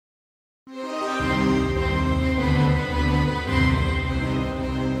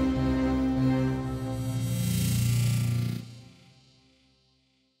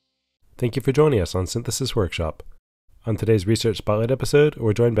Thank you for joining us on Synthesis Workshop. On today's Research Spotlight episode,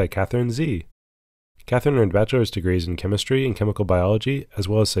 we're joined by Katherine Xie. Katherine earned bachelor's degrees in chemistry and chemical biology, as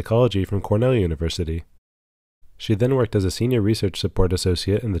well as psychology from Cornell University. She then worked as a senior research support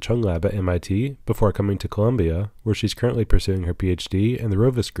associate in the Chung Lab at MIT before coming to Columbia, where she's currently pursuing her PhD in the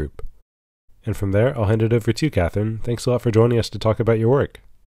Rovis group. And from there, I'll hand it over to you, Katherine. Thanks a lot for joining us to talk about your work.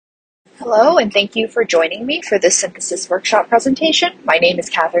 Hello, and thank you for joining me for this Synthesis Workshop presentation. My name is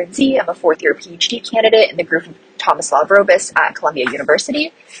Katherine Xie. I'm a fourth-year PhD candidate in the group of Tomislav Rovis at Columbia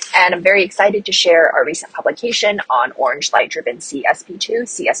University, and I'm very excited to share our recent publication on orange light-driven sp2,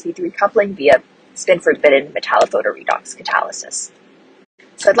 sp3 coupling via spin-forbidden Metallaphotoredox Catalysis.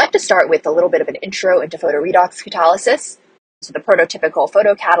 So I'd like to start with a little bit of an intro into photoredox catalysis. So the prototypical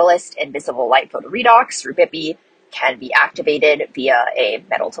photocatalyst in visible light photoredox, RuBiPi, can be activated via a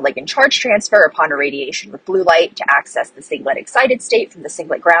metal-to-ligand charge transfer upon irradiation with blue light to access the singlet excited state from the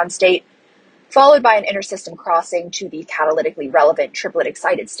singlet ground state, followed by an intersystem crossing to the catalytically relevant triplet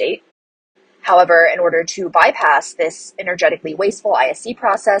excited state. However, in order to bypass this energetically wasteful ISC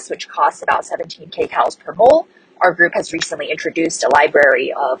process, which costs about 17 kcals per mole, our group has recently introduced a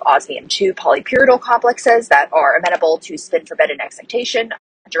library of osmium-2 polypyridyl complexes that are amenable to spin-forbidden excitation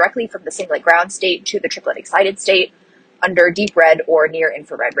directly from the singlet ground state to the triplet excited state under deep red or near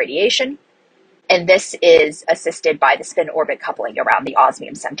infrared radiation. And this is assisted by the spin-orbit coupling around the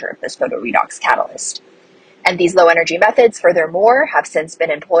osmium center of this photoredox catalyst. And these low-energy methods, furthermore, have since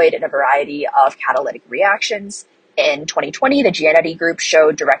been employed in a variety of catalytic reactions. In 2020, the Giannetti group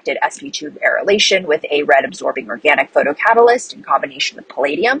showed directed sp2 aerolation with a red-absorbing organic photocatalyst in combination with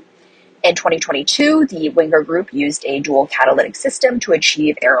palladium. In 2022, the Winger group used a dual catalytic system to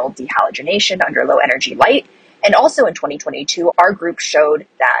achieve aryl dehalogenation under low-energy light. And also in 2022, our group showed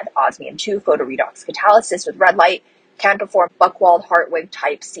that osmium-2 photoredox catalysis with red light can perform Buchwald-Hartwig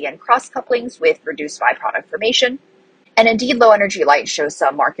type CN cross-couplings with reduced byproduct formation. And indeed, low-energy light shows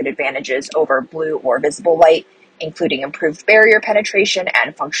some marked advantages over blue or visible light, including improved barrier penetration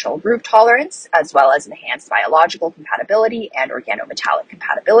and functional group tolerance, as well as enhanced biological compatibility and organometallic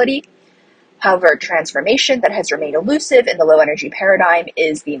compatibility. However, transformation that has remained elusive in the low-energy paradigm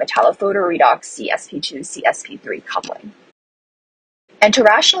is the Metallaphotoredox sp2, sp3 coupling. And to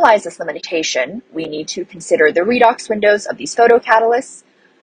rationalize this limitation, we need to consider the redox windows of these photocatalysts.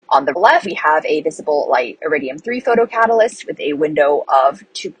 On the left, we have a visible light iridium-3 photocatalyst with a window of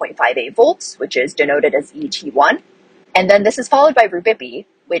 2.58 volts, which is denoted as ET1. And then this is followed by RuBiPi,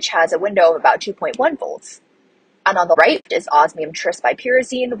 which has a window of about 2.1 volts. And on the right is osmium-tris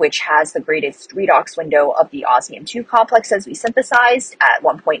bipyrazine, which has the greatest redox window of the osmium-2 complexes we synthesized at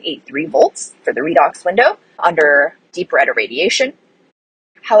 1.83 volts for the redox window under deep red irradiation.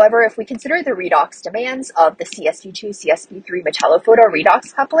 However, if we consider the redox demands of the sp2, sp3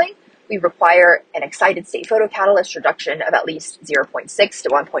 Metallaphotoredox coupling, we require an excited state photocatalyst reduction of at least 0.6 to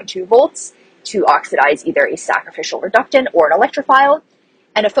 1.2 volts to oxidize either a sacrificial reductant or an electrophile,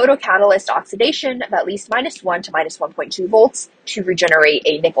 and a photocatalyst oxidation of at least -1 to -1.2 volts to regenerate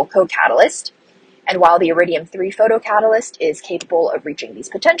a nickel co-catalyst. And while the iridium-3 photocatalyst is capable of reaching these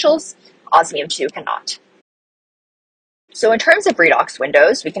potentials, osmium-2 cannot. So in terms of redox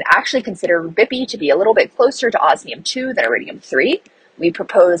windows, we can actually consider RuBiPi to be a little bit closer to osmium-2 than iridium-3. We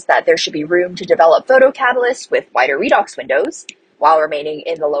propose that there should be room to develop photocatalysts with wider redox windows while remaining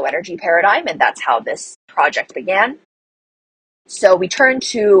in the low-energy paradigm, and that's how this project began. So we turn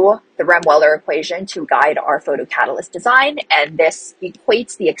to the Rem-Weller equation to guide our photocatalyst design, and this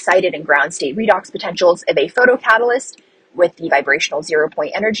equates the excited and ground state redox potentials of a photocatalyst with the vibrational zero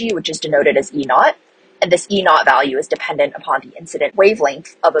point energy, which is denoted as E0, and this E0 value is dependent upon the incident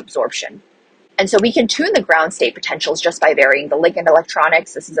wavelength of absorption. And so we can tune the ground state potentials just by varying the ligand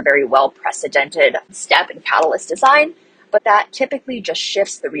electronics. This is a very well-precedented step in catalyst design, but that typically just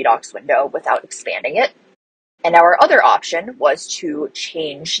shifts the redox window without expanding it. And our other option was to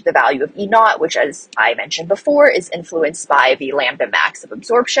change the value of E0, which, as I mentioned before, is influenced by the lambda max of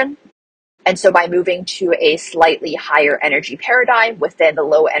absorption. And so by moving to a slightly higher energy paradigm within the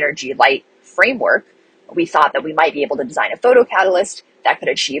low energy light framework, we thought that we might be able to design a photocatalyst that could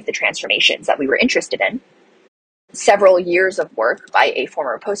achieve the transformations that we were interested in. Several years of work by a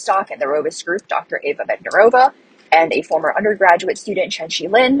former postdoc in the Rovis group, Dr. Eva Bednarova, and a former undergraduate student, Chen-Chi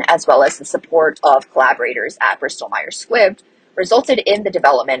Lin, as well as the support of collaborators at Bristol-Myers Squibb, resulted in the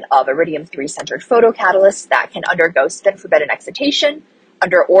development of iridium-3 centered photocatalysts that can undergo spin-forbidden excitation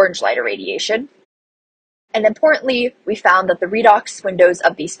under orange light irradiation. And importantly, we found that the redox windows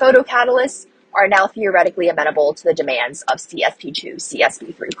of these photocatalysts are now theoretically amenable to the demands of sp2,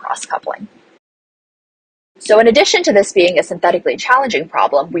 sp3 cross-coupling. So in addition to this being a synthetically challenging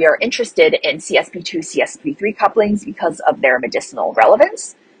problem, we are interested in sp2, sp3 couplings because of their medicinal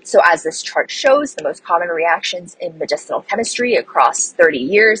relevance. So as this chart shows, the most common reactions in medicinal chemistry across 30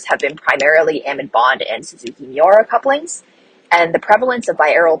 years have been primarily amide bond and Suzuki-Miura couplings. And the prevalence of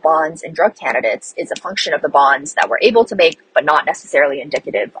biaryl bonds in drug candidates is a function of the bonds that we're able to make, but not necessarily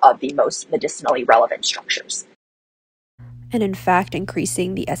indicative of the most medicinally relevant structures. And in fact,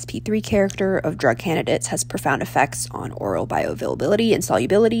 increasing the sp3 character of drug candidates has profound effects on oral bioavailability and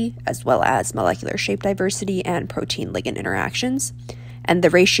solubility, as well as molecular shape diversity and protein-ligand interactions. And the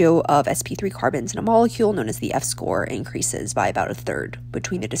ratio of sp3 carbons in a molecule, known as the F-score, increases by about a third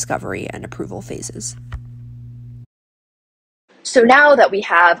between the discovery and approval phases. So now that we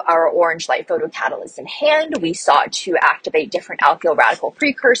have our orange light photocatalyst in hand, we sought to activate different alkyl radical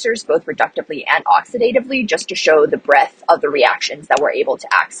precursors, both reductively and oxidatively, just to show the breadth of the reactions that we're able to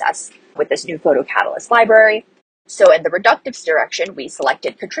access with this new photocatalyst library. So in the reductive direction, we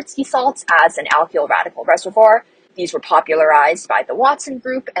selected Katherine salts as an alkyl radical reservoir. These were popularized by the Watson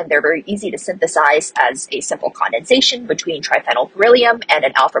group, and they're very easy to synthesize as a simple condensation between triphenyl beryllium and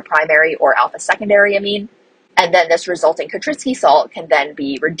an alpha primary or alpha secondary amine. And then this resulting Katherine salt can then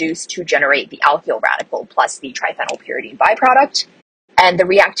be reduced to generate the alkyl radical plus the triphenylpyridine byproduct. And the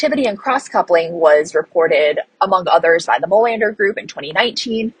reactivity and cross-coupling was reported, among others, by the Molander group in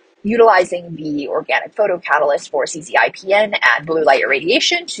 2019, utilizing the organic photocatalyst for CZIPN and blue light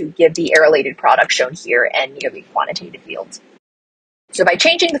irradiation to give the arylated product shown here in nearly quantitative yields. So by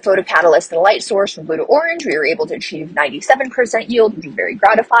changing the photocatalyst and the light source from blue to orange, we were able to achieve 97% yield, which is very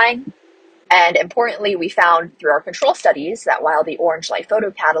gratifying. And importantly, we found through our control studies that while the orange light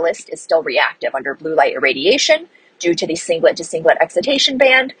photocatalyst is still reactive under blue light irradiation due to the singlet to singlet excitation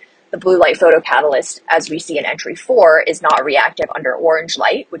band, the blue light photocatalyst, as we see in entry 4, is not reactive under orange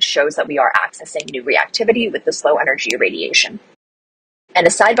light, which shows that we are accessing new reactivity with this low energy irradiation. And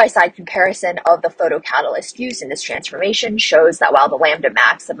a side-by-side comparison of the photocatalyst used in this transformation shows that while the lambda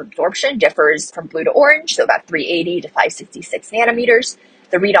max of absorption differs from blue to orange, so about 380 to 566 nanometers,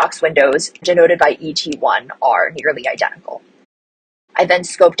 the redox windows, denoted by ET1, are nearly identical. I then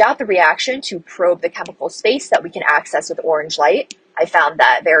scoped out the reaction to probe the chemical space that we can access with orange light. I found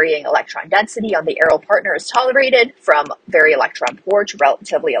that varying electron density on the aryl partner is tolerated, from very electron poor to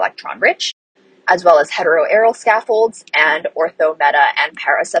relatively electron rich, as well as heteroaryl scaffolds and ortho, meta, and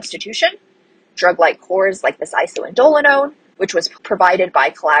para substitution. Drug-like cores like this isoindolinone, which was provided by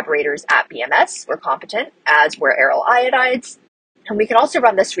collaborators at BMS, were competent, as were aryl iodides. And we can also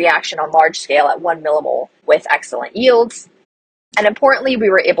run this reaction on large scale at 1 millimole with excellent yields. And importantly, we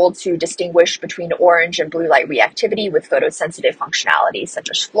were able to distinguish between orange and blue light reactivity with photosensitive functionality,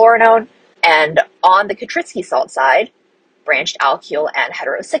 such as fluorinone. And on the Katherine salt side, branched alkyl and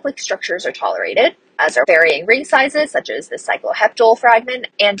heterocyclic structures are tolerated, as are varying ring sizes, such as the cycloheptyl fragment,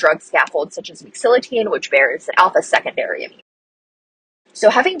 and drug scaffolds, such as mixilotine, which bears an alpha secondary amine. So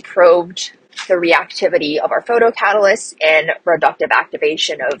having probed the reactivity of our photocatalysts and reductive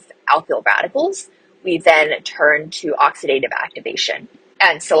activation of alkyl radicals, we then turned to oxidative activation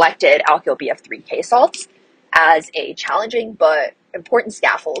and selected alkyl BF3K salts as a challenging but important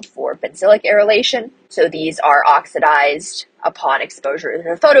scaffold for benzylic arylation. So these are oxidized upon exposure to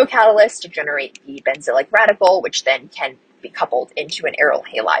the photocatalyst to generate the benzylic radical, which then can be coupled into an aryl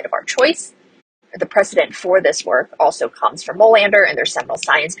halide of our choice. The precedent for this work also comes from Molander in their seminal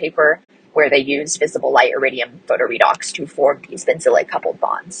science paper, where they used visible light iridium photoredox to form these benzylic coupled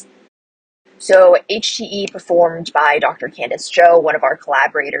bonds. So HTE, performed by Dr. Candice Zhou, one of our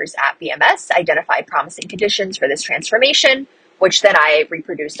collaborators at BMS, identified promising conditions for this transformation, which then I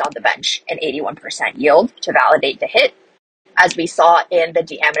reproduced on the bench in 81% yield to validate the hit. As we saw in the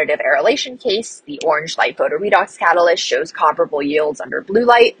deaminative arylation case, the orange light photoredox catalyst shows comparable yields under blue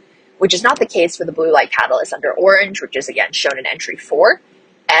light, which is not the case for the blue light catalyst under orange, which is again shown in entry 4.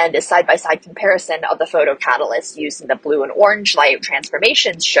 And a side-by-side comparison of the photocatalyst used in the blue and orange light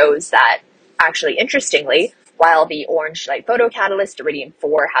transformations shows that, actually interestingly, while the orange light photocatalyst, iridium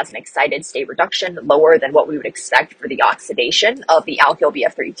 4, has an excited state reduction lower than what we would expect for the oxidation of the alkyl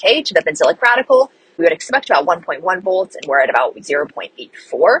BF3K to the benzylic radical, we would expect about 1.1 volts, and we're at about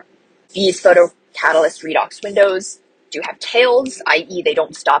 0.84. These photocatalyst redox windows do have tails, i.e. they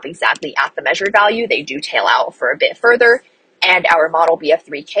don't stop exactly at the measured value, they do tail out for a bit further. And our model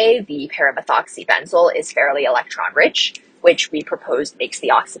BF3K, the paramethoxybenzyl, is fairly electron-rich, which we proposed makes the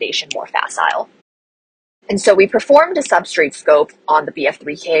oxidation more facile. And so we performed a substrate scope on the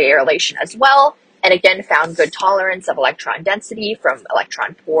BF3K arylation as well, and again found good tolerance of electron density from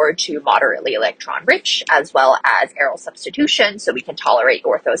electron poor to moderately electron rich, as well as aryl substitution, so we can tolerate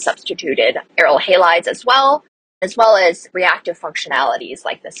ortho-substituted aryl halides as well as reactive functionalities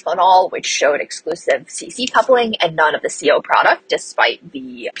like this phenol, which showed exclusive CC coupling and none of the CO product, despite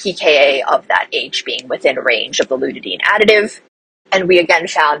the pKa of that H being within range of the lutadine additive. And we again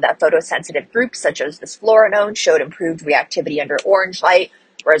found that photosensitive groups such as this fluoronone showed improved reactivity under orange light,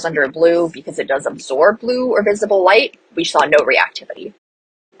 whereas under blue, because it does absorb blue or visible light, we saw no reactivity.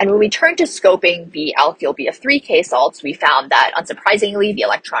 And when we turned to scoping the alkyl BF3K salts, we found that, unsurprisingly, the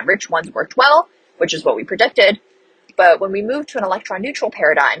electron-rich ones worked well, which is what we predicted. But when we moved to an electron-neutral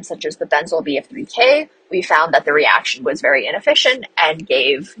paradigm, such as the benzyl BF3K, we found that the reaction was very inefficient and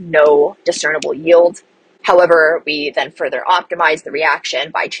gave no discernible yield. However, we then further optimized the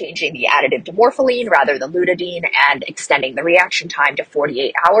reaction by changing the additive to morpholine rather than lutadine and extending the reaction time to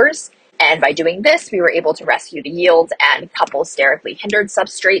 48 hours. And by doing this, we were able to rescue the yield and couple sterically hindered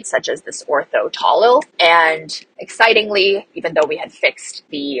substrates such as this ortho-tolulyl. And excitingly, even though we had fixed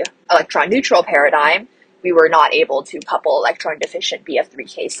the electron-neutral paradigm, we were not able to couple electron-deficient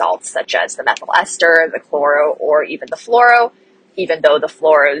BF3K salts such as the methyl ester, the chloro, or even the fluoro, even though the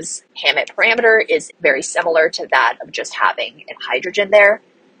fluoro's Hammett parameter is very similar to that of just having a hydrogen there.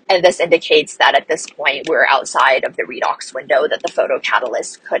 And this indicates that at this point, we're outside of the redox window that the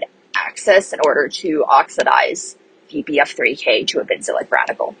photocatalyst could access in order to oxidize the BF3K to a benzylic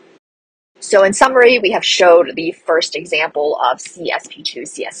radical. So in summary, we have showed the first example of sp2,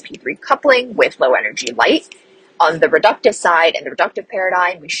 sp3 coupling with low energy light. On the reductive side, in the reductive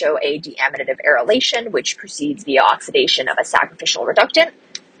paradigm, we show a deaminative arylation, which proceeds via oxidation of a sacrificial reductant,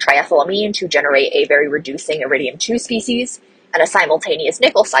 triethylamine, to generate a very reducing iridium-2 species, and a simultaneous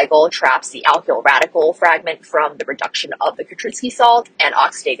nickel cycle traps the alkyl radical fragment from the reduction of the Kutritsky salt and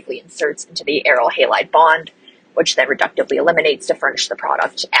oxidatively inserts into the aryl halide bond, which then reductively eliminates to furnish the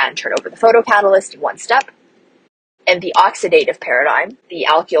product and turn over the photocatalyst in one step. In the oxidative paradigm, the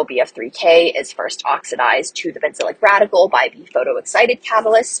alkyl BF3K is first oxidized to the benzylic radical by the photoexcited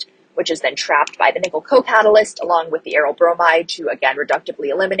catalyst, which is then trapped by the nickel co-catalyst along with the aryl bromide to again reductively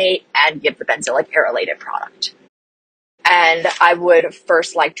eliminate and give the benzylic arylated product. And I would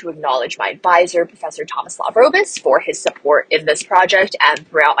first like to acknowledge my advisor, Professor Tomislav Rovis, for his support in this project and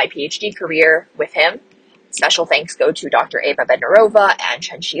throughout my PhD career with him. Special thanks go to Dr. Eva Bednarova and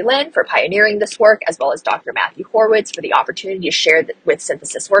Chen-Chi Lin for pioneering this work, as well as Dr. Matthew Horwitz for the opportunity to share with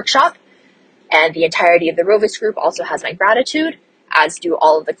Synthesis Workshop. And the entirety of the Rovis group also has my gratitude, as do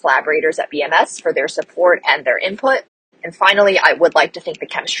all of the collaborators at BMS for their support and their input. And finally, I would like to thank the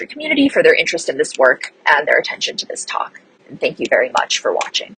chemistry community for their interest in this work and their attention to this talk. And thank you very much for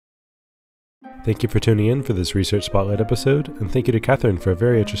watching. Thank you for tuning in for this Research Spotlight episode, and thank you to Katherine for a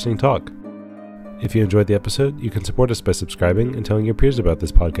very interesting talk. If you enjoyed the episode, you can support us by subscribing and telling your peers about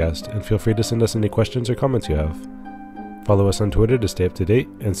this podcast, and feel free to send us any questions or comments you have. Follow us on Twitter to stay up to date,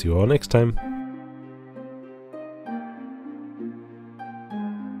 and see you all next time.